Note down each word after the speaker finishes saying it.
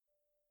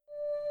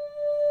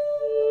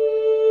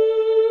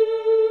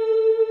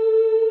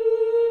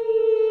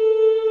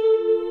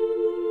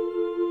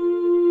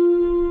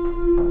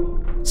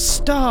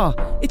Star,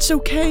 it's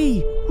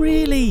okay.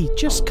 Really,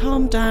 just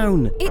calm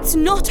down. It's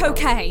not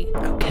okay.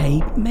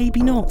 Okay,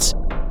 maybe not.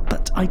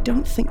 But I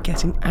don't think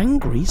getting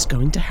angry is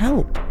going to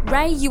help.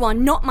 Ray, you are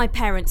not my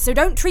parent, so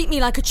don't treat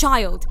me like a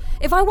child.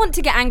 If I want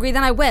to get angry,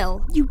 then I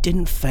will. You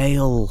didn't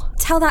fail.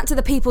 Tell that to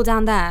the people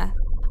down there.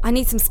 I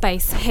need some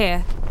space.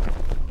 Here.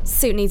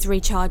 Suit needs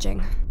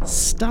recharging.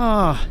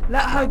 Star.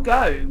 Let her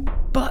go.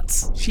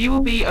 But... She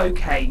will be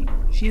okay.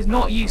 She is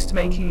not used to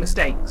making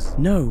mistakes.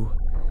 No,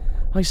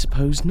 I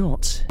suppose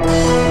not.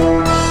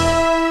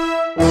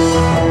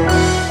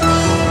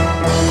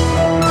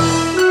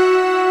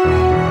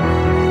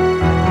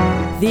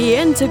 The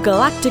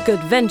Intergalactic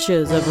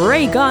Adventures of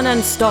Raygun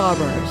and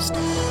Starburst.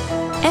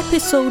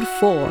 Episode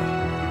 4.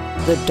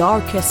 The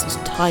Darkest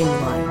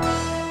Timeline.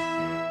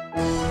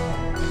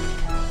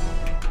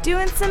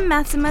 Doing some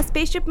maths in my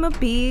spaceship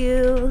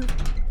mobile.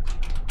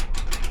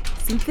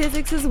 Some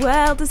physics as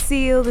well to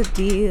seal the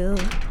deal.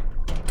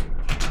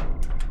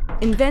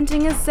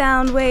 Inventing a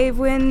sound wave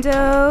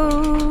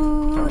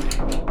window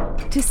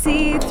to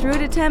see through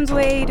to Thames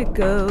way to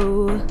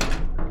go.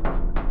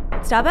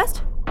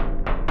 Starburst?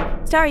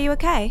 Star, are you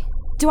okay?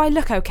 Do I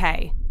look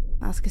okay?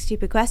 Ask a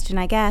stupid question,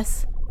 I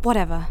guess.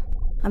 Whatever.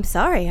 I'm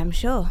sorry, I'm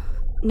sure.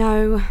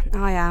 No,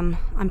 I am.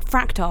 I'm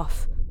fracked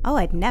off. Oh,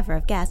 I'd never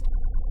have guessed.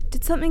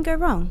 Did something go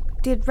wrong?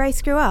 Did Ray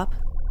screw up?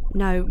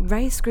 No,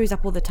 Ray screws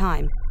up all the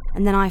time,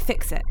 and then I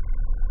fix it.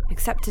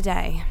 Except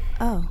today.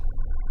 Oh.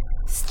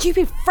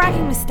 Stupid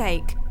fragging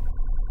mistake!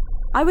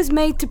 I was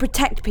made to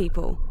protect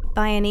people.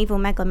 By an evil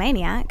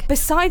megalomaniac?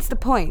 Besides the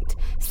point.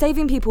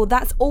 Saving people,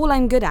 that's all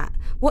I'm good at.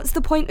 What's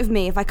the point of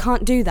me if I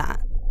can't do that?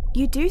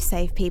 You do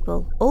save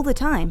people, all the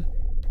time.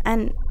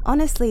 And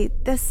honestly,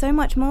 there's so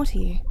much more to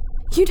you.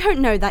 You don't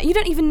know that. You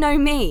don't even know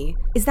me.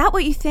 Is that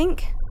what you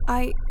think?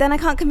 Then I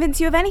can't convince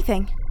you of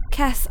anything.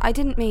 Kes, I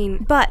didn't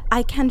mean... But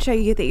I can show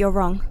you that you're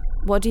wrong.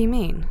 What do you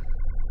mean?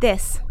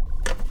 This.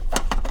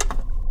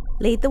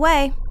 Lead the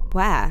way.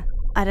 Where?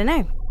 I don't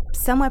know.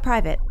 Somewhere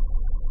private.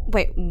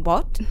 Wait,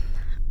 what?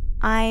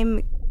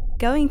 I'm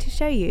going to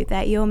show you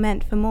that you're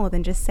meant for more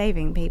than just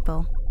saving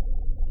people.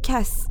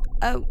 Kes,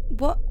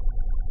 what?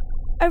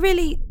 I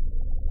really...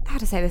 How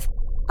to say this?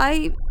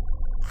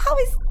 How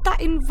is that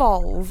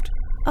involved?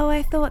 Oh,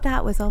 I thought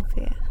that was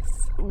obvious.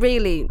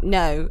 Really?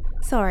 No.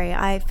 Sorry,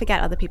 I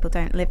forget other people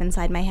don't live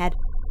inside my head.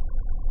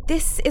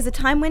 This is a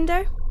time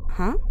window.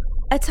 Huh?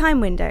 A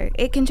time window.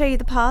 It can show you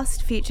the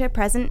past, future,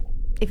 present,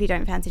 if you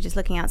don't fancy just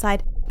looking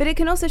outside. But it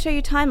can also show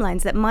you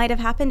timelines that might have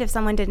happened if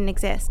someone didn't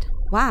exist.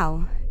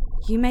 Wow.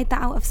 You made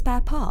that out of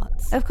spare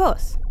parts? Of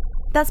course.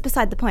 That's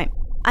beside the point.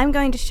 I'm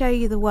going to show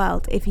you the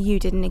world if you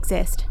didn't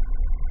exist.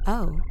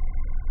 Oh.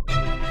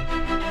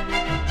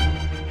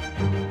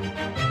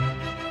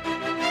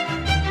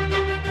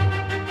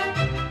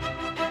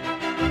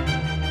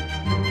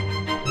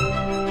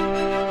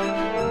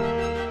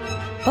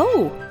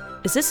 Oh,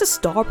 is this a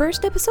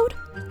Starburst episode?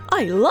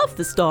 I love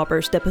the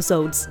Starburst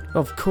episodes.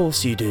 Of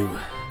course you do.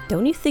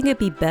 Don't you think it'd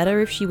be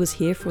better if she was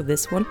here for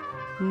this one?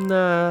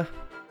 Nah.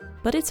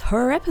 But it's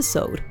her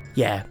episode.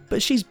 Yeah,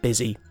 but she's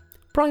busy.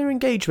 Prior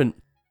engagement.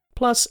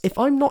 Plus, if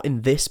I'm not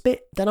in this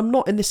bit, then I'm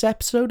not in this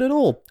episode at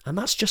all, and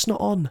that's just not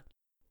on.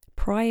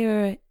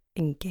 Prior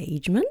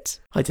engagement?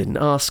 I didn't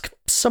ask.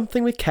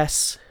 Something with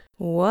Kes.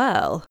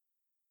 Well,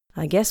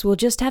 I guess we'll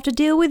just have to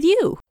deal with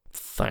you.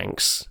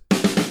 Thanks.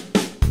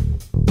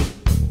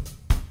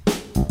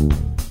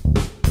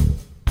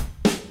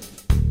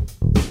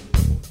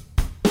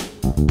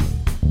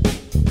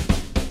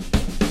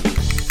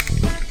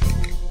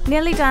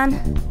 Nearly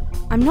done.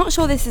 I'm not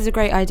sure this is a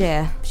great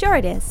idea. Sure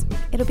it is.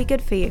 It'll be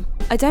good for you.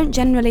 I don't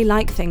generally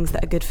like things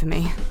that are good for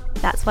me.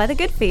 That's why they're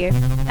good for you.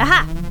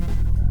 Aha!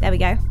 There we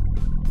go.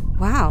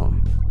 Wow.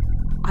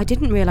 I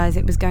didn't realise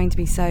it was going to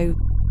be so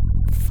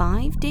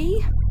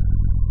 5D?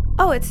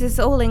 Oh, it's as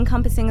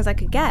all-encompassing as I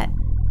could get.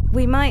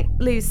 We might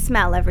lose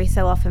smell every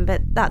so often,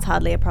 but that's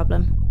hardly a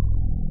problem.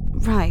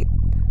 Right.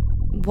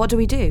 What do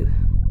we do?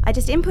 I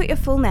just input your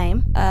full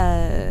name.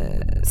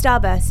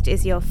 Starburst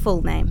is your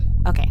full name.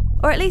 Okay.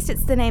 Or at least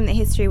it's the name that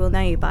history will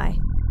know you by.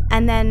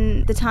 And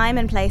then the time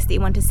and place that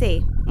you want to see.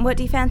 What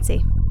do you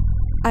fancy?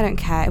 I don't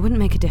care. It wouldn't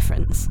make a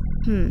difference.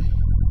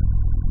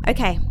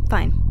 Okay,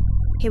 fine.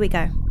 Here we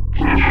go.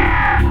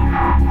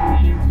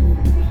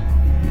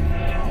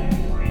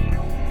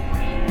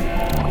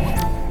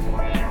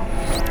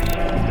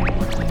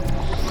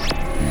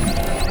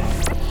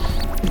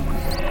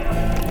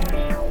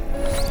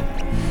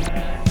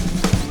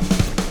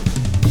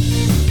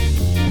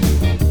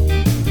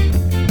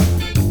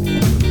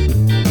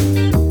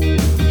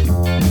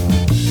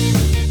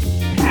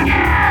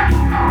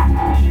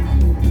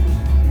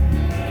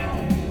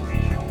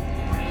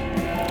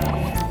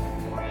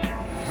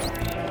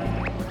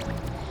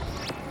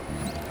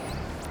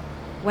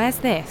 Where's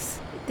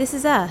this? This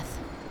is Earth.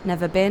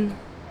 Never been.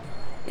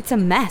 It's a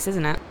mess,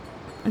 isn't it?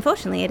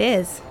 Unfortunately, it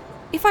is.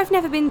 If I've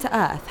never been to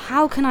Earth,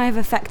 how can I have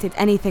affected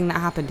anything that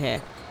happened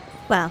here?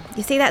 Well,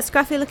 you see that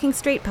scruffy-looking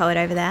street poet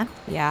over there?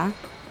 Yeah?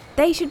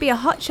 They should be a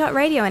hotshot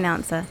radio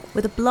announcer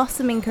with a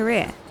blossoming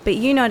career. But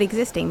you not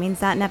existing means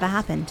that never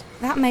happened.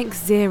 That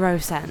makes zero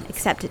sense.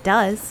 Except it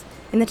does.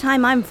 In the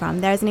time I'm from,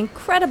 there is an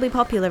incredibly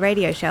popular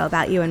radio show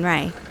about you and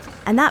Ray.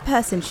 And that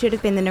person should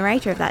have been the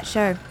narrator of that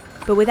show.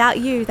 But without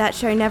you, that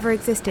show never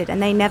existed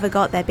and they never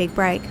got their big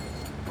break.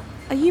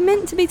 Are you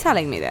meant to be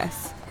telling me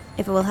this?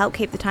 If it will help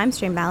keep the time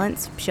stream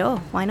balanced, sure,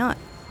 why not?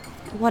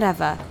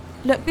 Whatever.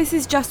 Look, this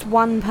is just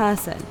one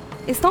person.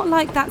 It's not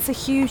like that's a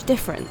huge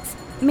difference.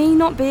 Me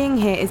not being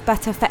here is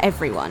better for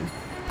everyone.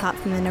 Apart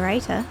from the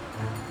narrator.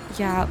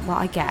 Yeah, well,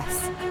 I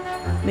guess.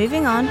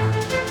 Moving on.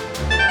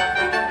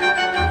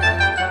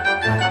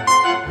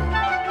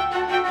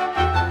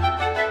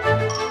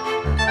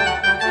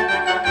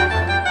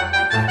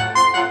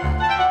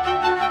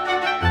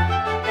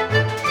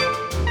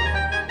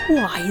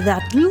 Why,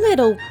 that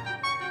little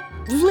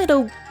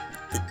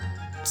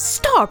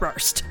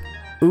Starburst.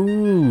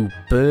 Ooh,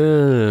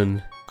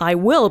 burn. I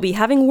will be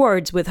having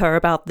words with her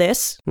about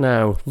this.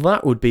 Now,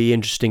 that would be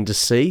interesting to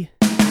see.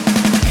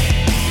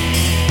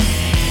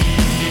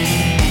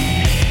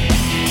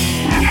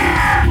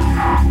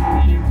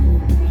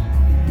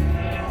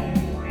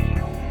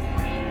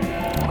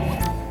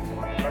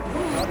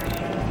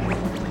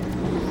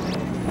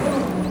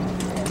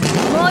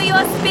 More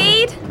your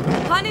speed?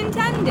 Pun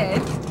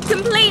intended?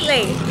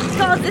 Completely.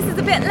 God, this is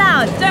a bit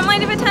loud. Don't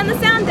mind if I turn the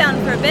sound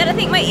down for a bit. I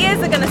think my ears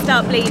are going to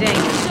start bleeding.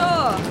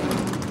 Sure.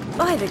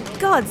 By the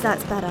gods,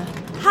 that's better.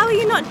 How are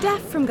you not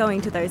deaf from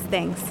going to those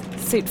things?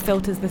 Suit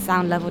filters the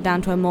sound level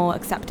down to a more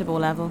acceptable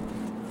level.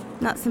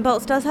 Nuts and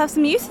bolts does have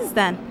some uses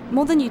then.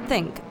 More than you'd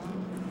think.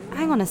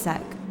 Hang on a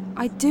sec.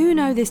 I do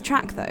know this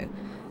track though.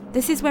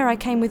 This is where I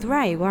came with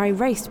Ray, where I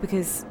raced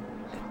because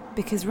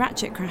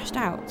Ratchet crashed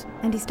out.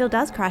 And he still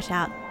does crash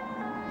out.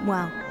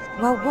 Well,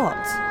 Well,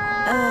 what?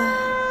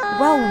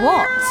 Well,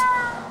 what?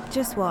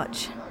 just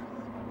watch.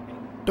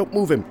 Don't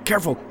move him.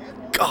 Careful.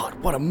 God,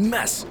 what a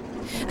mess.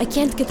 I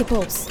can't get the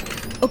pulse.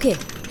 Okay,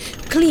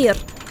 clear.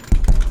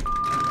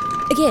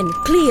 Again,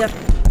 clear.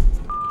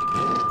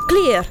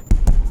 Clear.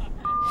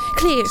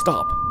 Clear.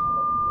 Stop.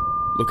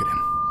 Look at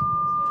him.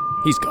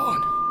 He's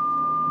gone.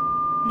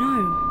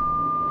 No.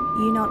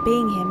 You not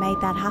being here made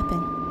that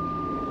happen.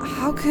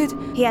 How could...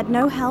 He had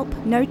no help,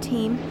 no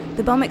team.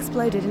 The bomb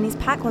exploded and his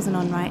pack wasn't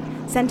on right.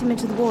 Sent him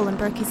into the wall and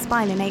broke his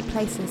spine in 8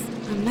 places.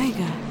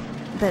 Omega.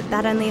 But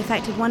that only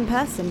affected one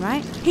person,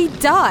 right? He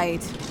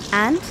died!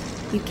 And?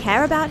 You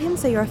care about him,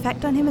 so your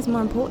effect on him is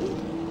more important?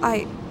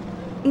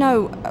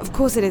 No, of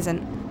course it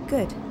isn't.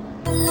 Good.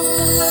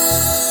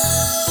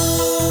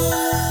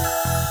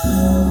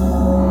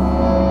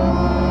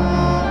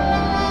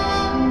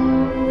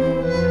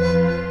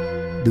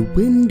 The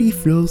Wendy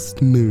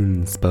Frost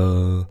Moon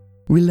Spa.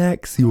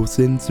 Relax your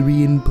sensory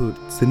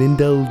inputs and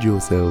indulge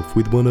yourself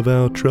with one of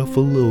our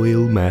truffle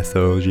oil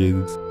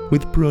massages,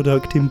 with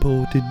product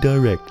imported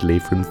directly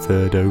from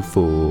Thirdo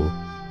 4.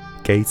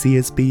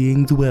 KCS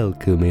beings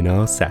welcome in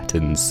our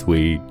Saturn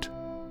suite.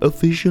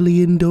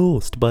 Officially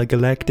endorsed by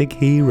galactic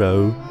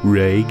hero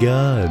Ray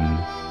Gunn.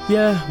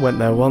 Yeah, went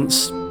there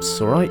once.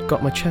 It's alright,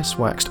 got my chest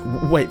waxed.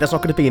 Wait, that's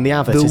not going to be in the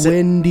advert, The is it?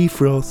 Wendy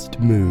Frost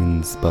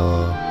Moon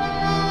Spa.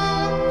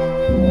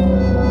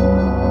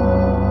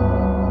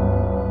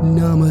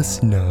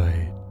 Namaste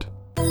night.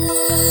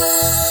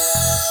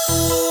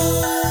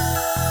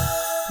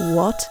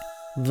 What?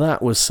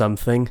 That was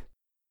something.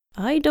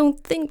 I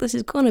don't think this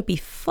is gonna be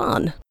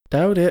fun.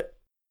 Doubt it.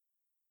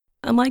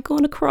 Am I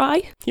gonna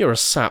cry? You're a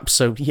sap,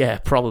 so yeah,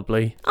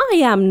 probably. I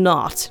am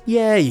not.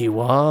 Yeah, you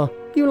are.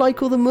 You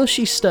like all the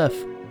mushy stuff.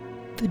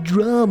 The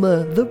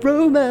drama, the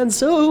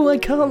romance, oh, I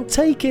can't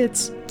take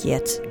it.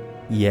 Get.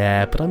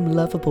 Yeah, but I'm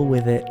lovable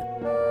with it.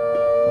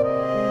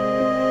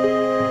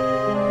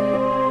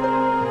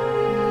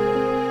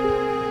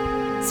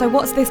 So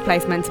what's this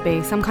place meant to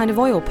be? Some kind of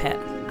oil pit?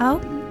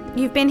 Oh,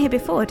 you've been here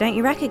before, don't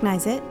you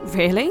recognize it?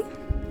 Really?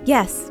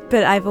 Yes,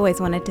 but I've always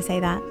wanted to say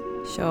that.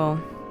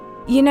 Sure.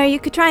 You know, you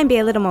could try and be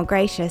a little more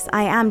gracious.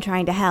 I am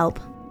trying to help.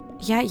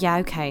 Yeah,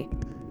 okay.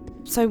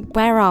 So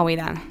where are we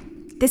then?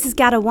 This is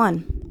Gata 1.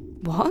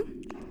 What?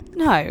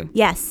 No.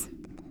 Yes.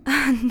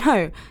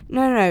 No.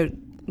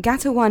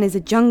 Gata 1 is a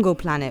jungle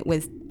planet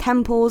with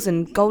temples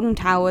and golden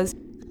towers,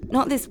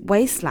 not this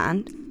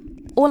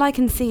wasteland. All I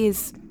can see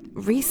is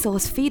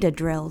resource feeder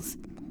drills.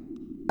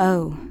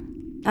 Oh.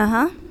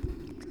 Uh-huh.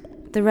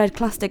 The Red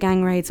Cluster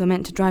gang raids were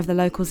meant to drive the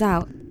locals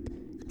out,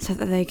 so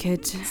that they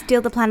could...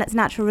 Steal the planet's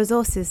natural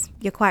resources.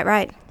 You're quite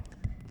right.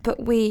 But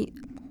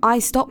I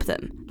stopped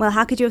them. Well,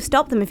 how could you have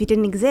stopped them if you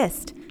didn't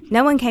exist?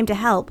 No one came to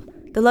help.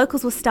 The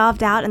locals were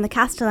starved out and the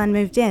Castellan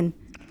moved in.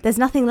 There's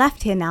nothing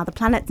left here now. The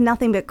planet's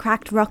nothing but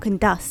cracked rock and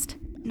dust.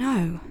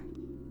 No.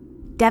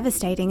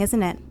 Devastating,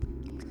 isn't it?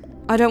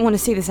 I don't want to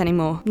see this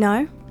anymore.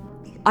 No?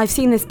 I've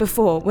seen this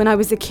before. When I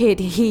was a kid,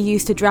 he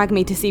used to drag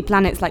me to see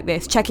planets like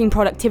this, checking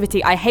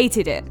productivity. I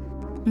hated it.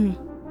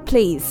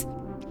 Please.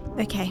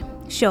 Okay,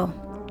 sure.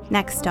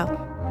 Next stop.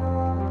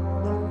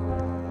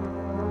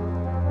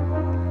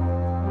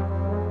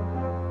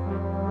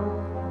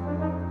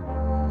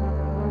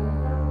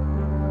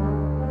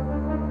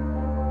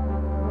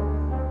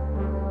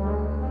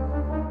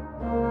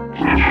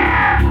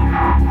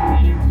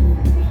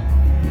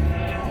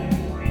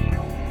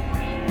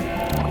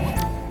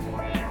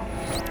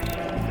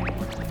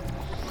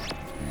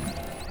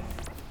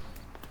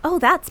 Oh,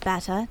 that's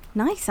better.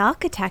 Nice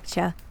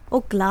architecture.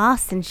 All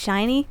glass and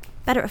shiny.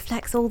 Bet it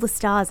reflects all the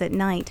stars at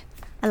night.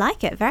 I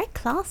like it. Very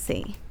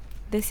classy.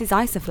 This is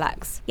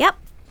Isoflex. Yep.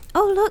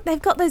 Oh, look,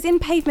 they've got those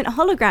in-pavement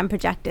hologram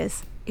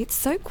projectors. It's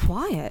so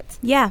quiet.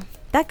 Yeah,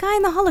 that guy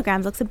in the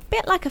holograms looks a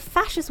bit like a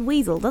fascist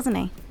weasel, doesn't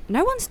he?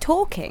 No one's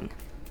talking.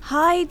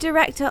 Hi,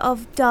 Director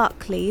of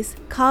Darkleys,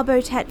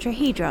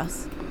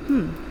 Carbotetrahedros.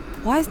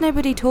 Why is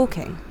nobody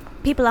talking?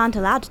 People aren't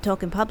allowed to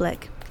talk in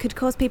public. Could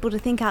cause people to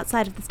think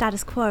outside of the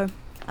status quo,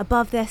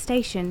 above their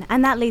station,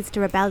 and that leads to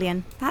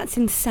rebellion. That's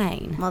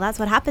insane. Well, that's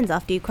what happens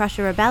after you crush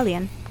a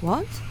rebellion.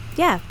 What?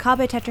 Yeah,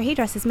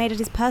 Carbotetrahedros has made it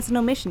his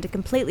personal mission to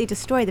completely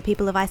destroy the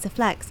people of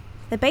Isoflex.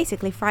 They're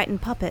basically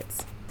frightened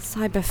puppets.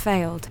 Cyber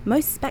failed.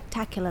 Most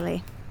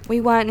spectacularly.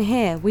 We weren't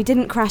here. We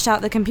didn't crash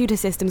out the computer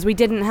systems. We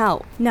didn't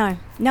help. No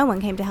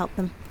one came to help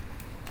them.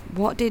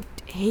 What did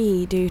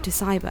he do to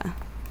Cyber?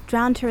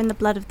 Drowned her in the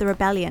blood of the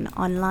rebellion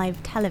on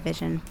live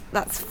television.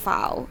 That's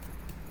foul.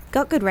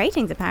 Got good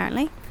ratings,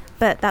 apparently.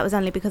 But that was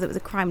only because it was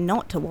a crime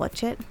not to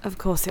watch it. Of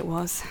course it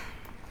was.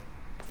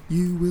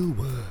 You will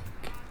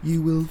work.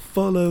 You will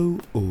follow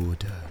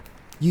order.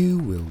 You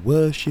will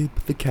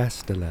worship the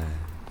Castellan.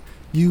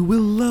 You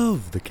will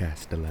love the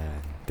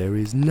Castellan. There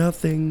is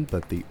nothing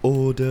but the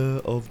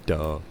Order of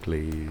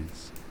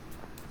Darkleys.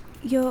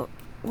 You're,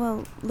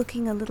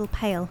 looking a little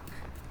pale.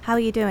 How are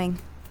you doing?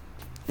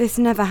 This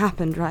never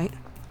happened, right?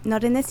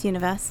 Not in this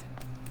universe.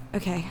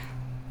 Okay.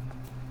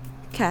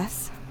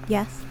 Kess,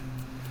 Yes?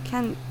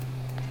 can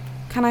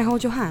I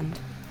hold your hand?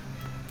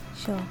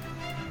 Sure.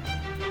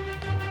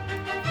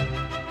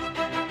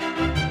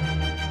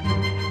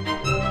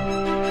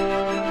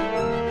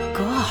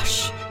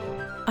 Gosh,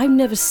 I've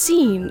never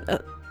seen,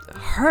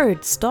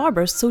 heard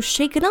Starburst so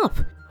shaken up.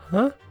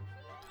 Huh?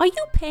 Are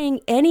you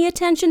paying any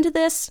attention to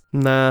this?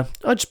 Nah,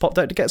 I just popped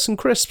out to get some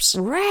crisps.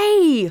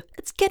 Ray,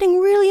 it's getting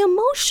really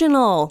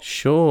emotional.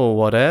 Sure,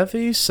 whatever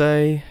you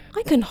say.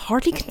 I can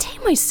hardly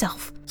contain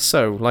myself.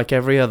 So, like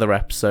every other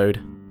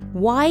episode.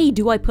 Why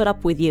do I put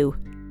up with you?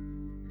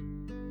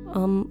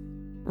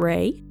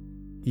 Ray?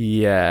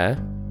 Yeah.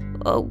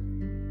 Oh,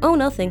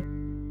 nothing.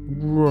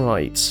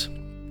 Right.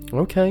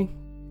 Okay.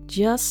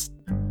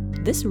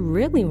 This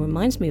really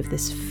reminds me of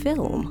this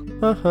film.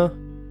 Uh-huh.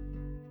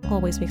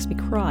 Always makes me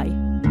cry.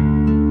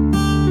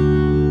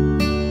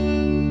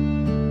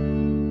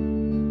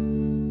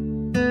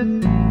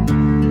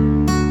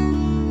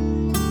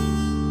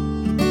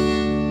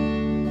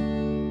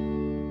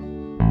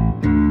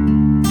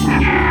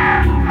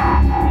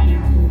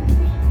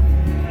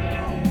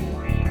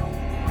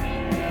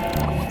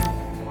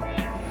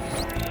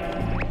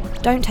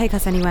 Don't take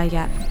us anywhere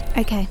yet.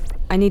 Okay,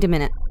 I need a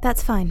minute.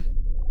 that's fine.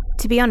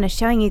 To be honest,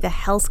 showing you the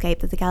hellscape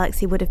that the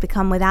galaxy would have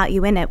become without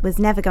you in it was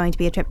never going to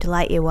be a trip to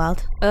Lightyear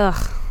World.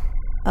 Ugh.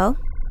 Oh?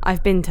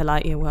 I've been to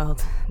Lightyear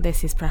World.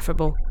 This is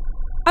preferable.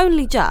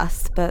 Only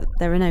just, but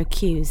there are no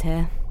queues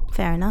here.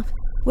 Fair enough.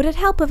 Would it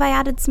help if I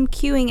added some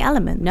queuing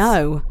elements?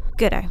 No.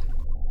 Goodo.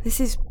 This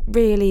is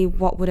really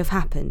what would have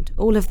happened.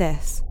 All of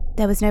this.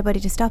 There was nobody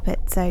to stop it,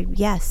 so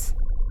yes.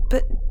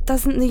 But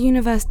doesn't the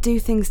universe do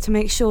things to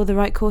make sure the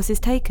right course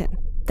is taken?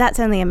 That's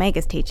only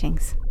Omega's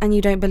teachings. And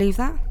you don't believe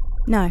that?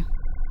 No.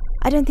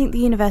 I don't think the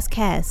universe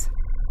cares.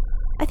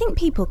 I think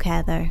people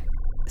care, though.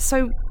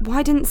 So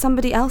why didn't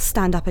somebody else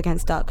stand up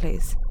against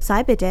Darkleys?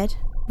 Cyber did.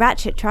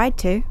 Ratchet tried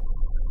to.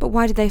 But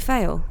why did they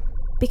fail?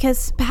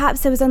 Because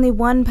perhaps there was only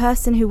one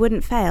person who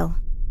wouldn't fail.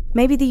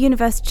 Maybe the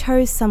universe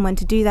chose someone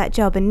to do that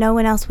job and no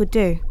one else would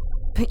do.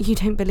 But you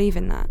don't believe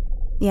in that.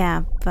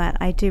 Yeah, but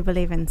I do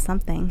believe in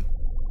something.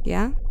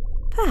 Yeah?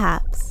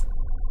 Perhaps.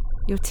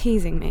 You're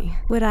teasing me.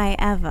 Would I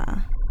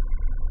ever?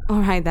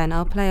 Alright then,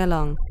 I'll play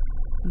along.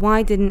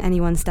 Why didn't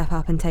anyone step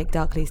up and take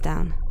Darkleys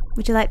down?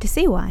 Would you like to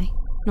see why?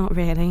 Not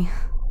really.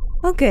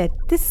 Well, good.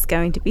 This is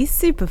going to be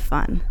super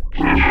fun.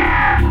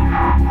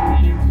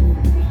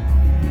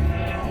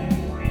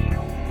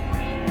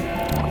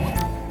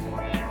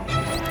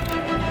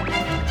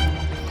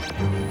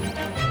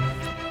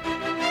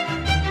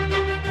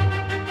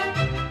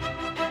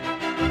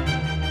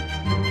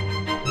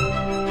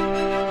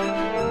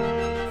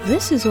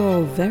 This is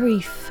all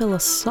very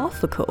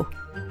philosophical.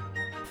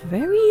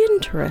 Very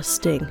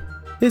interesting.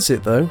 Is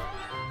it, though?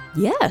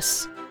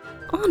 Yes.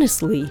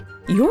 Honestly,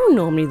 you're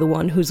normally the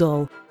one who's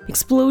all,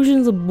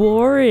 explosions are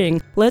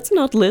boring. Let's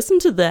not listen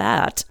to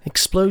that.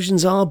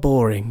 Explosions are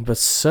boring, but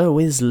so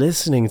is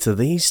listening to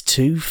these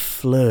two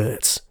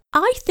flirts.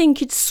 I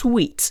think it's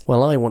sweet.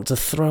 Well, I want to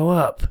throw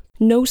up.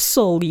 No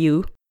soul,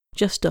 you.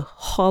 Just a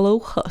hollow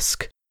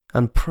husk.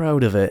 I'm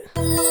proud of it.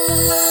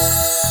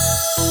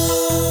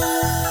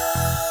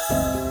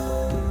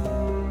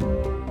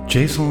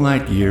 Jason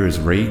Lightyear is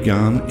Ray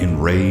Gunn in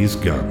Ray's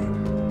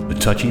Gun, the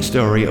touching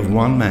story of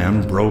one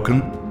man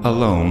broken,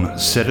 alone,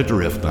 set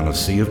adrift on a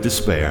sea of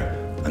despair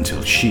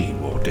until she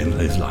walked into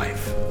his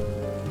life.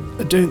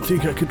 I don't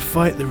think I could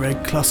fight the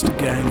Red Cluster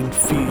Gang and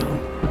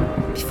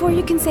feel. Before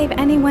you can save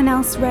anyone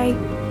else, Ray,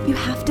 you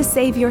have to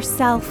save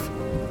yourself.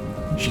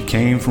 She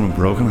came from a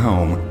broken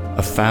home,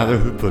 a father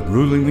who put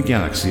ruling the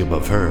galaxy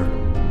above her,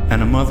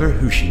 and a mother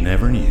who she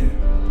never knew.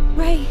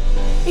 Ray,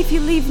 if you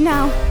leave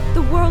now,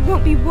 the world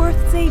won't be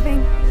worth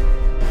saving.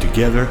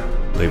 Together,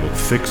 they will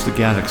fix the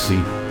galaxy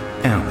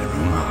and their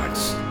own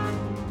hearts.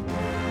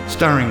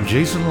 Starring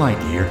Jason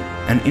Lightyear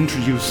and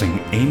introducing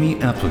Amy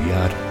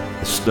Appleyard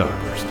as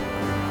Starburst.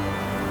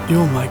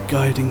 You're my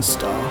guiding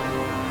star.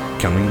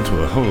 Coming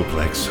to a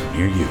holoplex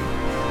near you.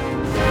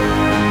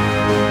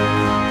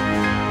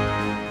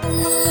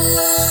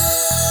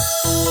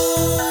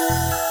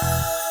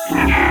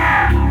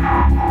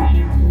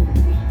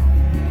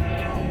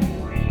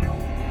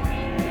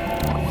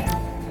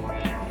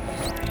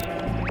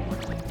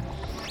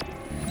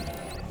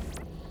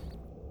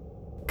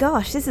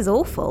 Gosh, this is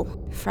awful.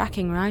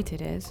 Fracking right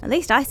it is. At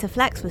least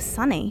Isoflex was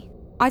sunny.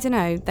 I don't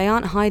know, they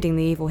aren't hiding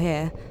the evil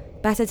here.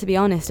 Better to be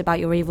honest about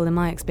your evil in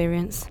my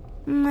experience.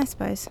 I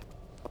suppose.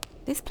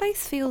 This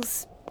place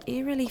feels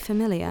eerily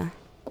familiar.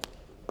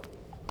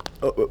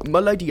 My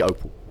Lady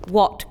Opal.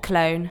 What,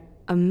 clone?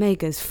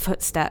 Omega's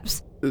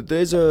footsteps.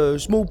 There's a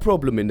small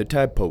problem in the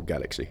Tadpole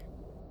Galaxy.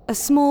 A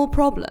small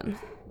problem?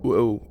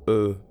 Well,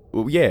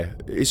 yeah,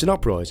 it's an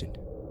uprising.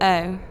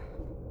 Oh.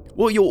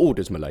 What are your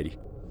orders, my lady?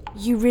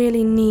 You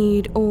really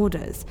need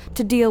orders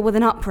to deal with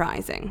an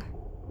uprising?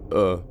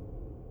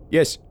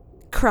 Yes.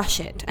 Crush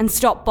it and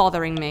stop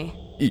bothering me.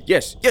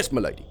 Yes,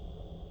 my lady.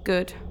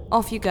 Good.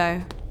 Off you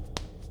go.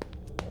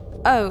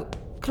 Oh,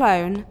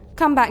 clone,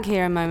 come back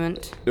here a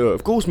moment.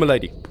 Of course, my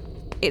lady.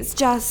 It's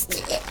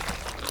just...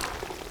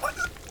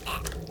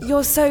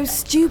 You're so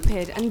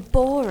stupid and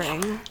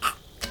boring.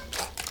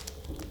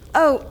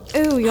 Oh,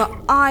 ooh,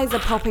 your eyes are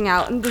popping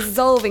out and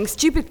dissolving.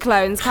 Stupid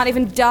clones can't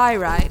even die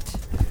right.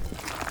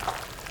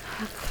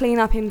 Clean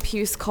up in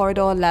Puce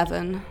Corridor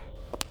 11.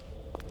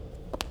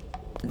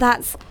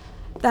 That's...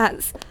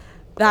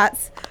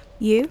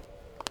 You?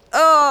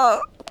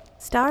 Oh!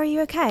 Star, are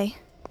you okay?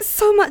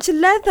 So much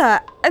leather!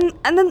 And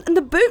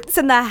the boots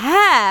and the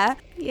hair!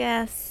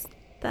 Yes,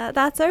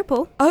 that's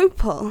Opal.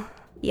 Opal?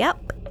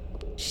 Yep.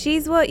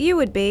 She's what you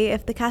would be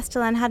if the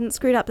Castellan hadn't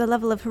screwed up the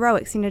level of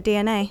heroics in your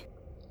DNA.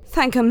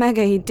 Thank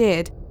Omega he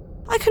did.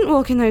 I couldn't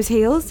walk in those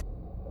heels.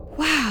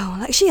 Wow,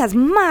 like she has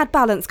mad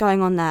balance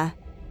going on there.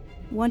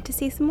 Want to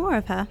see some more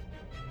of her?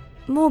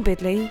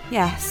 Morbidly,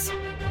 yes.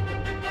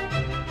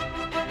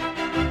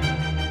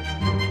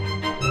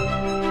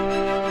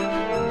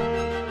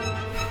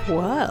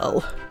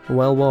 Well,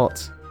 Well,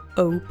 what?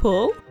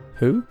 Opal?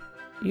 Who?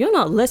 You're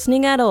not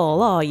listening at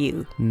all, are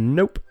you?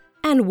 Nope.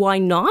 And why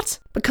not?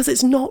 Because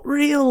it's not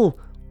real.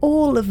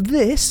 All of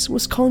this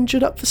was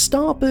conjured up for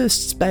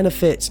Starburst's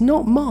benefit,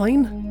 not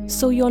mine.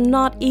 So you're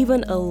not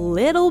even a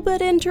little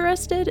bit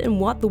interested in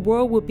what the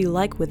world would be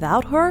like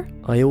without her?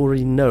 I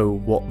already know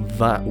what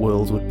that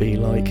world would be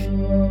like.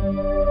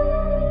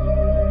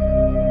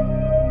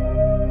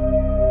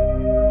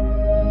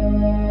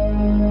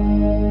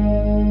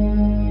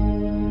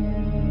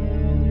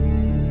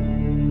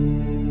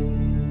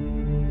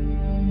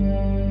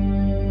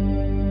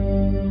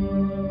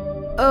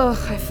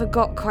 Ugh, I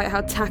forgot quite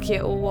how tacky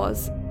it all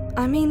was.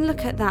 I mean,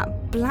 look at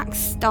that black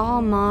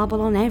star marble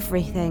on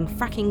everything.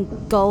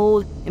 Fracking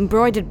gold,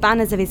 embroidered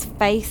banners of his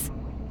face.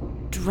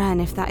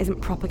 Dren, if that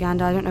isn't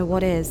propaganda, I don't know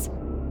what is.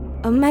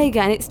 Omega,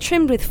 and it's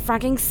trimmed with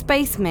fragging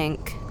space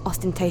mink.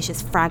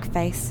 Ostentatious frag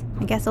face.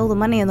 I guess all the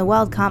money in the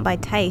world can't buy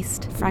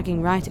taste.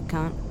 Fragging right it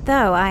can't.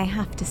 Though, I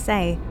have to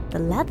say, the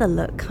leather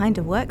look kind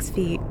of works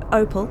for you,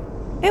 Opal.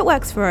 It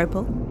works for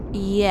Opal.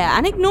 Yeah,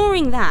 and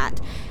ignoring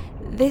that,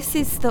 this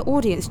is the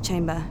audience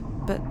chamber,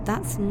 but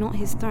that's not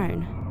his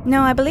throne.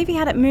 No, I believe he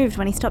had it moved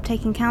when he stopped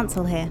taking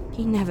counsel here.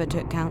 He never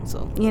took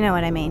counsel. You know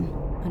what I mean.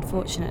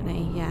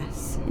 Unfortunately,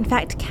 yes. In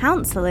fact,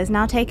 counsel is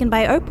now taken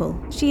by Opal.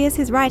 She is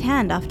his right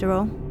hand, after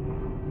all.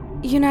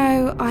 You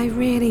know, I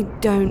really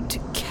don't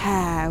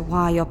care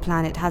why your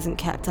planet hasn't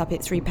kept up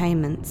its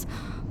repayments.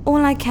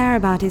 All I care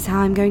about is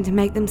how I'm going to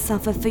make them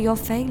suffer for your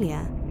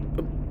failure.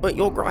 But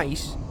Your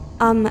Grace.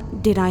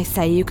 Did I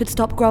say you could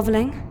stop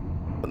grovelling?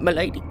 My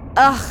lady.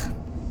 Ugh,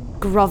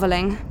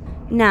 grovelling.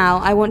 Now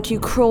I want you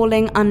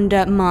crawling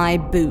under my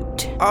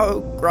boot.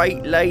 Oh,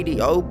 great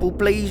Lady Opal,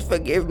 please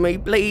forgive me.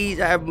 Please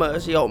have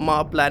mercy on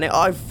my planet.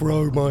 I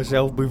throw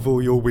myself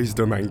before your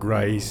wisdom and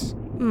grace.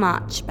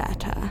 Much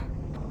better.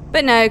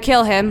 But no,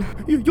 kill him.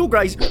 Your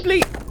Grace,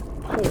 please.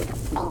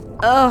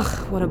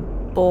 Ugh, what a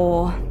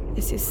bore.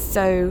 This is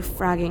so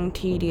fragging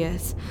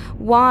tedious.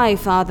 Why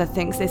Father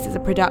thinks this is a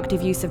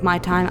productive use of my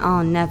time,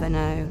 I'll never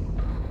know.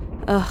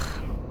 Ugh.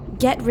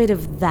 Get rid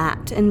of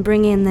that and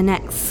bring in the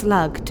next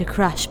slug to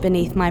crush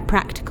beneath my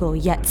practical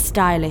yet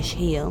stylish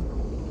heel.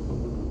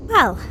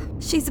 Well,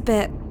 She's a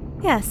bit...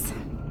 yes.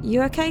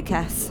 You okay,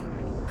 Cass?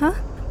 Huh?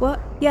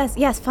 What?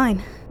 Yes,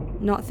 fine.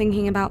 Not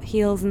thinking about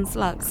heels and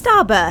slugs?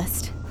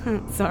 Starburst!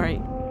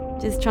 Sorry.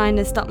 Just trying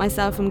to stop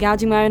myself from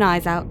gouging my own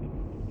eyes out.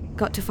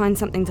 Got to find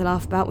something to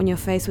laugh about when you're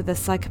faced with a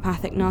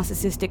psychopathic,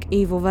 narcissistic,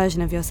 evil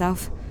version of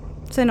yourself.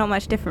 So not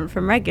much different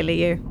from regular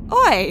you.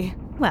 Oi!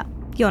 Well,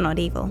 you're not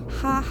evil.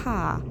 Ha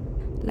ha.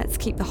 Let's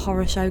keep the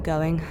horror show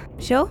going.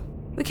 Sure?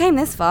 We came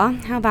this far.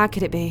 How bad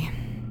could it be?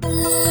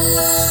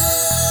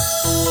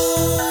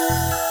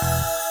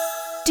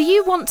 Do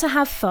you want to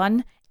have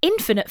fun?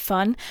 infinite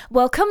fun,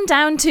 well, come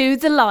down to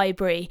the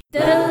library. The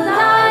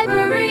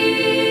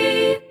library!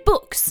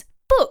 Books.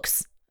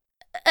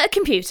 A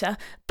computer.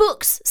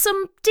 Books.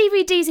 Some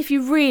DVDs if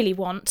you really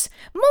want.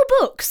 More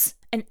books.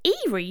 An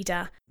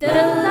e-reader. The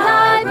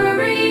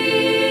library!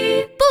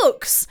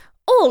 Books!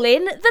 All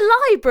in the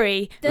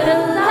library. The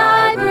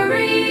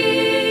library!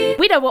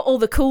 We know what all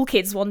the cool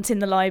kids want in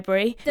the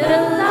library. The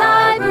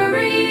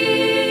library!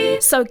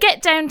 So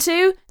get down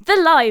to the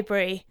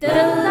library. The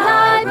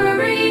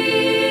library!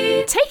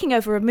 Taking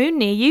over a moon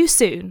near you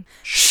soon.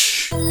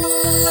 Shh!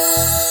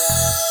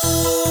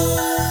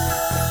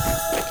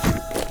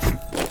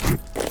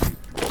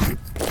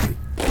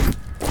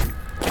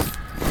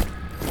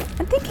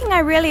 I'm thinking I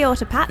really ought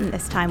to patent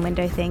this time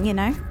window thing, you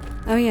know?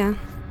 Oh, yeah.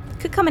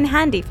 Could come in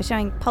handy for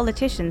showing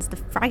politicians the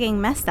fragging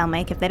mess they'll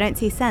make if they don't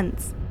see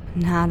sense.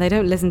 Nah, they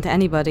don't listen to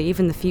anybody,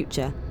 even the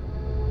future.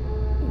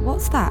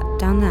 What's that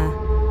down there?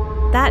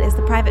 That is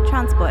the private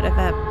transport of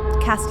a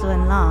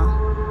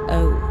Castellan-Law.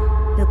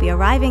 Oh. He'll be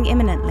arriving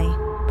imminently.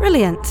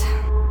 Brilliant.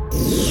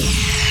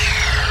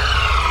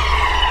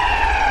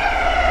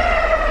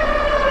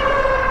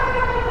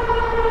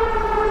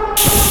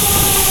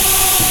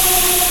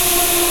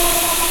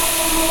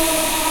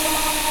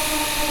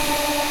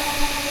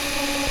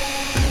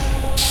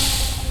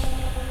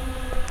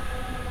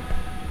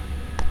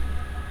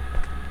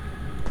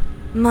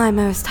 My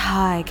most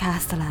high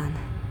Castellan.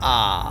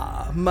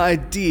 Ah, my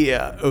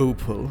dear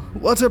Opal,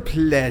 what a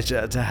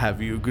pleasure to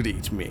have you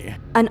greet me.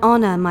 An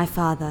honor, my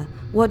father.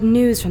 What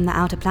news from the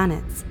outer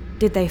planets?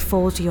 Did they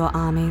fall to your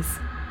armies?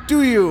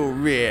 Do you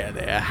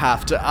really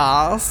have to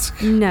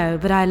ask? No,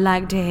 but I'd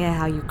like to hear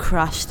how you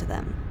crushed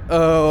them.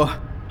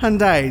 Oh,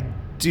 and I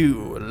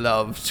do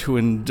love to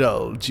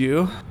indulge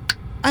you.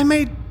 I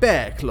made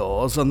bear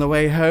claws on the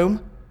way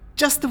home,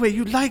 just the way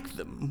you like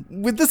them,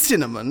 with the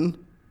cinnamon.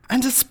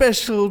 And a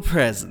special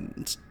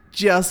present,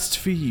 just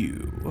for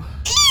you.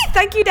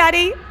 Thank you,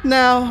 Daddy!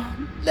 Now,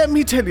 let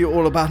me tell you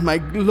all about my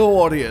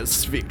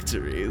glorious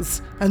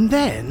victories, and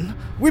then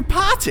we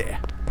party!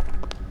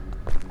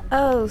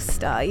 Oh,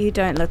 Star, you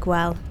don't look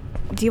well.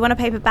 Do you want a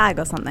paper bag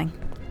or something?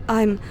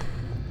 I'm...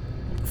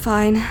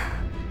 fine.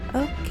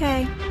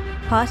 Okay.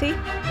 Party?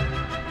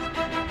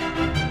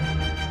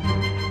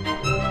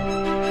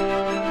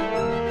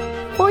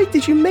 Why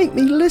did you make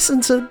me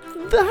listen to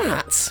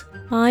that?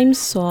 I'm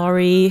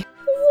sorry.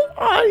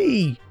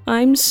 Why?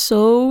 I'm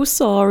so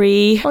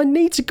sorry. I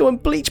need to go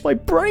and bleach my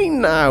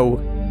brain now.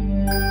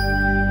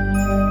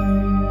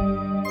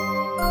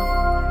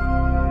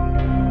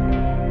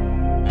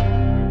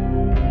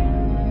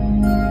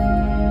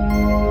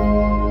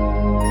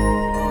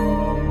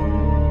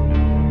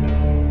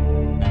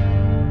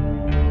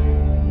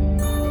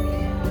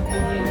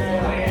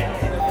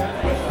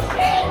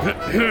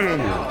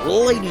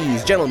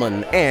 Ladies,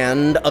 gentlemen,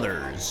 and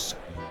others,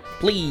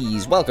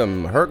 please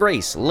welcome Her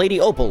Grace Lady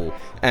Opal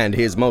and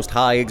His Most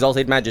High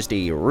Exalted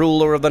Majesty,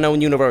 ruler of the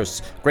known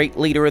universe, great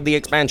leader of the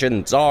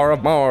expansion, Tsar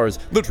of Mars,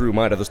 the true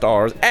might of the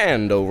stars,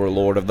 and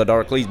overlord of the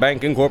Darkleys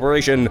Banking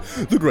Corporation,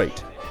 the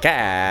great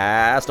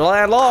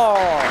Castellan-Law.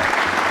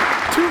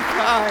 Too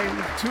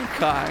kind, too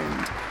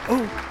kind.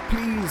 Oh,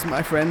 please,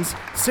 my friends,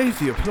 save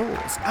the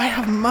applause. I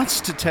have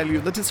much to tell you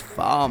that is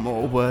far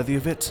more worthy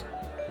of it.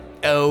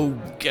 Oh,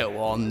 go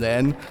on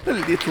then, a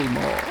little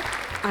more.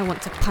 I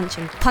want to punch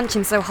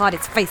him so hard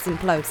his face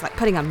implodes, like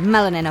putting a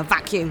melon in a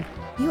vacuum.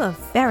 You are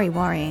very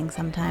worrying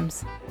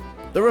sometimes.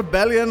 The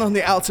rebellion on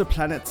the outer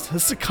planets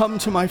has succumbed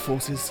to my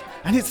forces,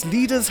 and its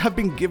leaders have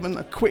been given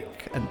a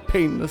quick and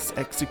painless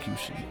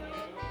execution.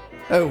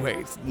 Oh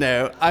wait,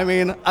 no, I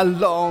mean a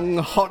long,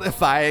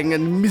 horrifying,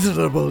 and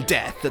miserable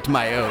death at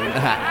my own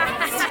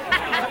hands.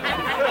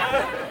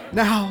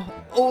 Now,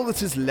 all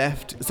that is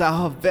left is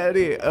our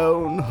very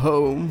own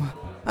home,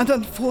 and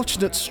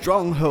unfortunate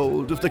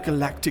stronghold of the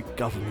galactic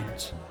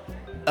government,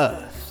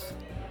 Earth.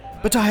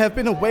 But I have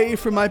been away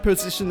from my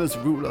position as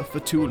ruler for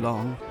too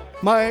long.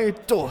 My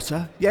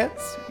daughter,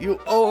 yes, you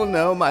all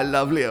know my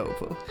lovely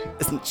Opal,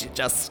 isn't she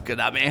just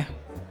scrummy?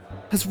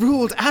 Has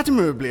ruled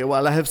admirably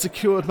while I have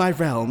secured my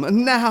realm,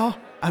 and now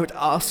I would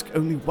ask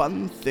only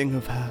one thing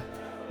of her.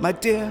 My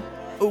dear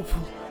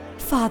Opal.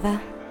 Father.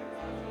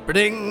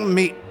 Bring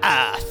me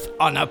Earth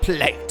on a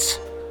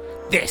plate.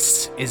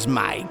 This is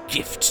my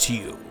gift to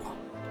you.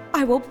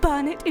 I will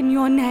burn it in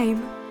your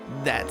name.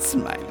 That's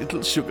my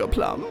little sugar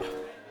plum.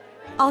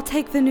 I'll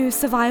take the new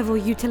survival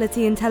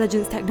utility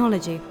intelligence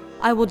technology.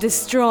 I will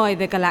destroy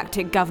the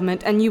galactic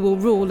government and you will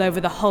rule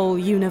over the whole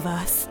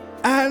universe.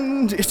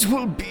 And it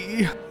will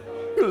be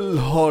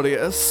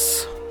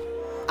glorious.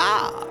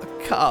 Ah,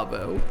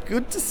 Carbo,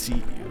 good to see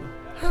you.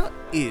 How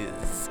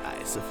is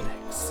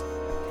Isoflex?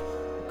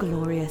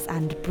 Glorious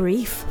and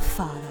brief,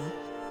 Father.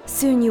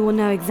 Soon you will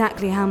know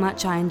exactly how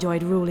much I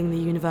enjoyed ruling the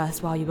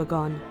universe while you were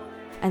gone.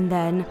 And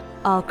then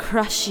I'll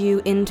crush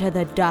you into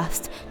the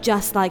dust,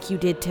 just like you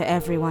did to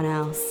everyone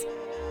else.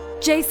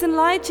 Jason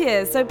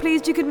Lightyear, so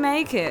pleased you could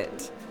make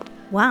it.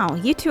 Wow,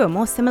 you two are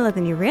more similar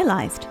than you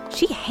realized.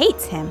 She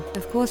hates him.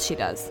 Of course she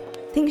does.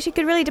 Think she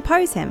could really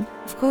depose him?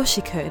 Of course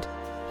she could.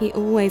 He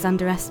always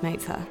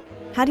underestimates her.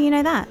 How do you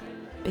know that?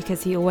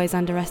 Because he always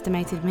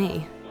underestimated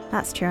me.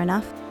 That's true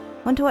enough.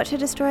 Want to watch her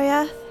destroy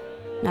Earth?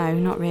 No,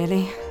 not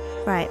really.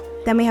 Right,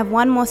 then we have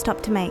one more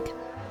stop to make.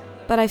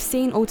 But I've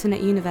seen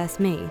alternate universe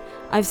me.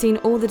 I've seen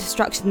all the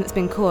destruction that's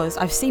been caused.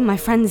 I've seen my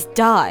friends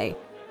die.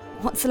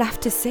 What's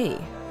left to see?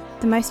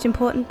 The most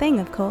important thing,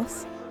 of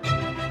course.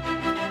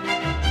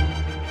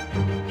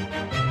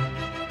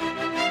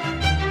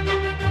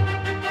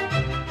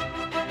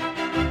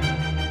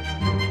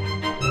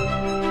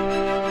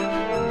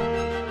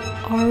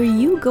 Are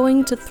you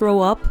going to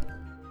throw up?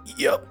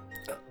 Yup.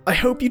 I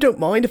hope you don't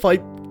mind if I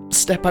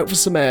step out for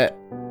some air.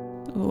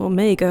 Oh,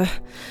 Omega,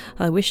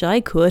 I wish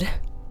I could.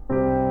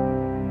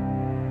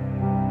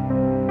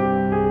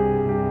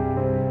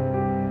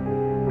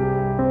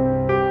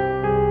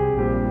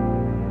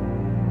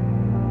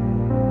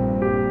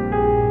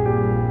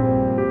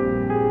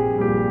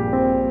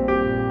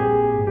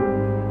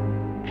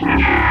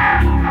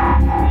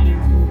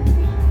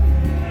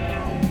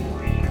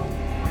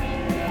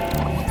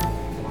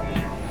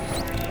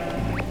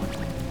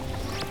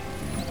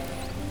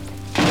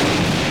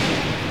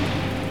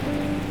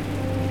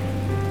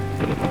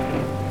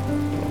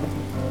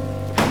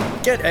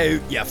 Get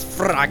out, you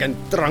fragging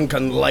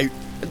drunken lout.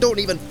 And don't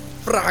even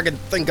fragging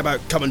think about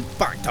coming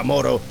back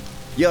tomorrow.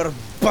 You're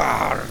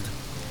barred.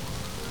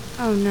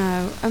 Oh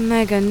no,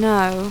 Omega,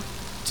 no.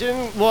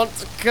 Didn't want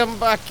to come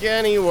back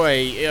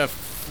anyway, you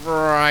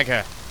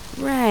fragger.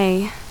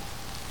 Ray.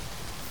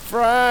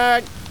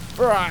 Frag.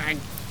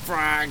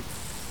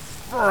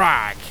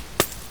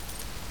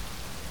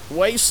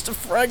 Waste of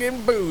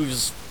fragging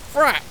booze.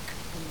 Frack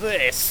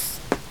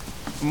this.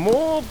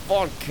 More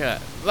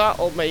vodka.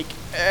 That'll make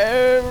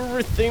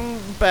everything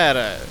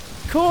better.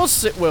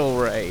 Course it will,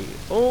 Ray.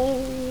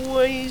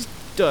 Always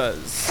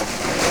does.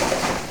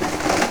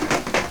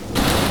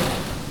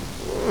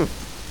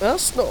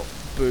 That's not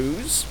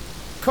booze.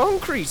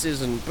 Concrete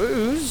isn't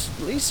booze.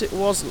 At least it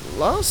wasn't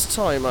last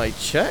time I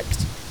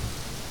checked.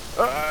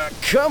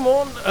 Come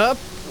on up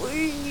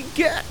we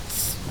get.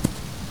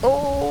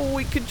 Or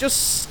we could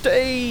just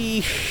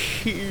stay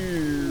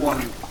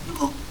here.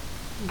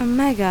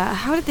 Omega,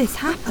 how did this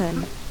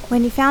happen?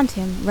 When you found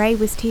him, Ray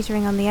was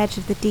teetering on the edge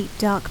of the deep,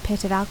 dark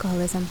pit of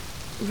alcoholism.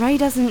 Ray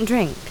doesn't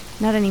drink.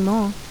 Not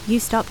anymore. You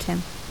stopped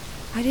him.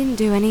 I didn't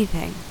do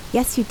anything.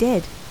 Yes, you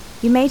did.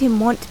 You made him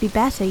want to be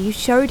better. You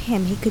showed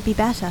him he could be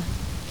better.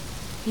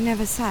 He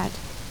never said.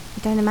 I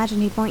don't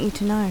imagine he'd want you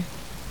to know.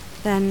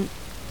 Then,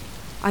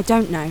 I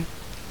don't know.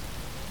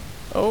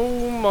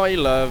 Oh, my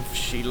love,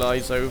 she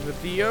lies over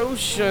the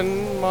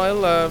ocean. My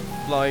love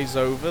lies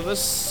over the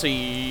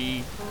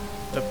sea.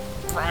 The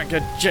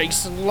bragger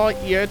Jason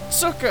Lightyear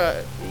took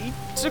her. He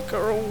took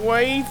her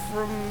away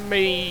from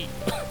me.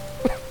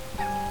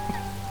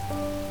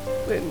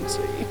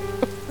 Lindsay.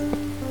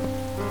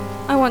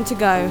 I want to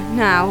go,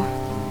 now.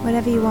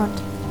 Whatever you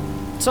want.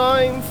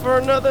 Time for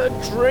another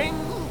drink.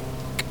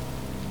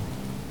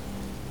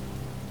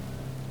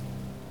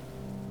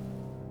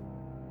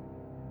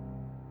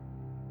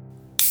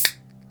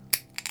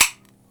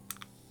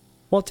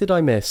 What did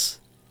I miss?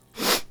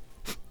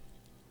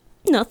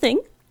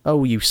 Nothing.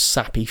 Oh, you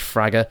sappy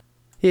fragger.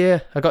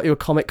 Here, I got you a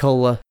comic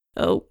cola.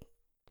 Oh,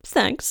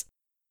 thanks.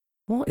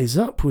 What is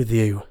up with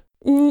you?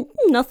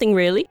 Nothing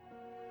really.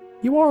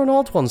 You are an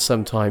odd one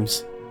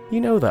sometimes.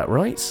 You know that,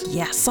 right?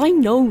 Yes, I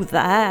know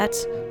that.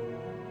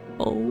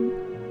 Oh,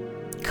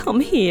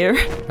 come here.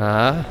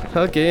 Ah,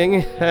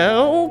 hugging.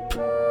 Help!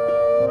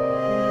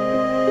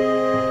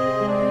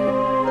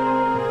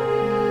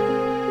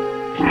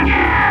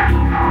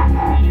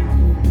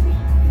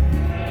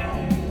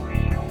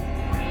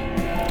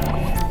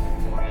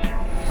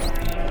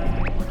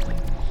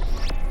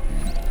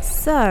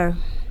 So,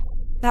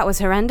 that was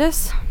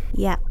horrendous.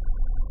 Yeah.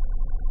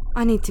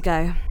 I need to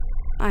go.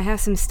 I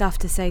have some stuff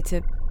to say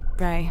to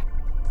Ray.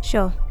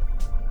 Sure.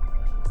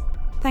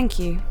 Thank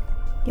you.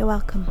 You're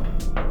welcome.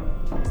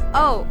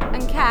 Oh,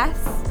 and Cass?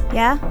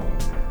 Yeah?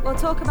 We'll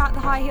talk about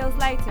the high heels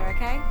later,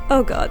 okay?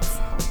 Oh, God.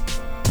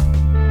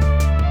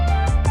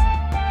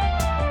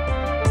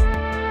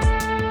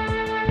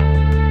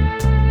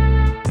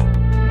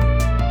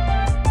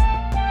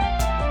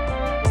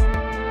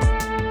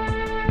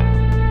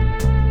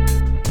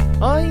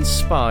 I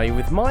spy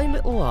with my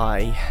little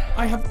eye.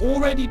 I have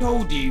already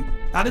told you.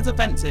 That is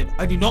offensive.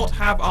 I do not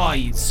have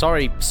eyes.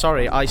 Sorry,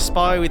 I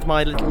spy with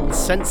my little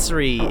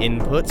sensory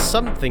input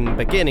something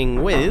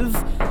beginning with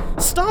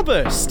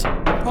Starburst.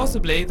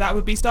 Possibly that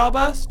would be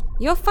Starburst.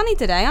 You're funny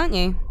today, aren't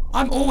you?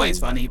 I'm always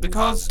funny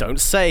because...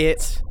 Don't say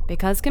it.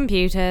 Because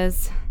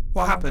computers.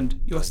 What happened?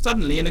 You are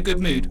suddenly in a good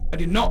mood. I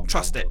do not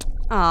trust it.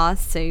 Ah,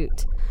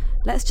 suit.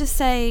 Let's just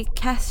say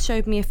Cass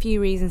showed me a few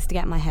reasons to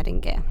get my head in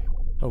gear.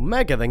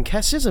 Omega, then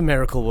Cass is a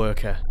miracle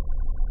worker.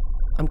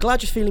 I'm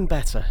glad you're feeling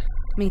better.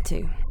 Me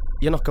too.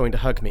 You're not going to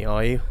hug me,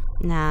 are you?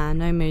 Nah,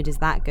 no mood is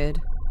that good.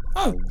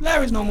 Oh,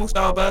 there is normal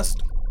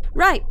Starburst.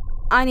 Right,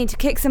 I need to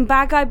kick some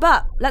bad guy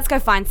butt. Let's go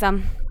find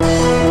some.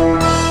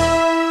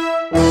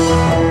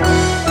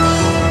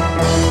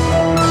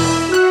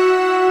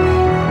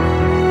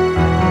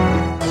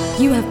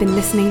 You have been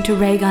listening to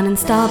Ray Gun and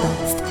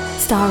Starburst,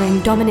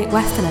 starring Dominic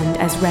Westerland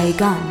as Ray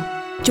Gunn,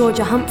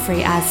 Georgia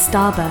Humphrey as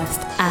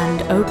Starburst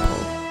and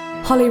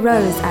Opal, Holly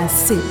Rose as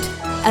Suit,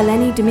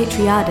 Eleni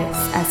Dimitriadis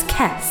as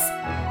Kess,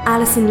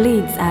 Alison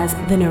Leeds as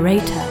the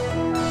narrator,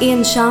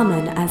 Ian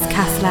Sharman as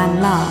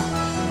Kaslan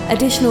La.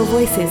 Additional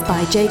voices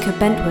by Jacob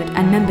Bentwood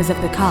and members of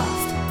the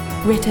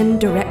cast. Written,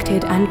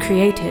 directed and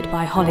created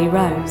by Holly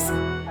Rose.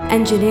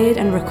 Engineered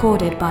and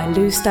recorded by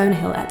Lou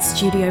Stonehill at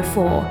Studio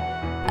 4.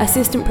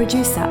 Assistant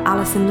producer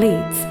Alison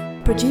Leeds.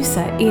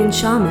 Producer Ian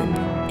Sharman.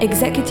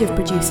 Executive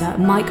producer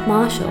Mike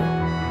Marshall.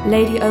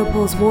 Lady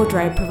Opal's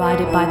wardrobe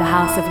provided by the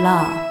House of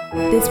La.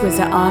 This was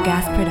an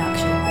Argas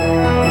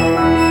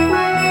production.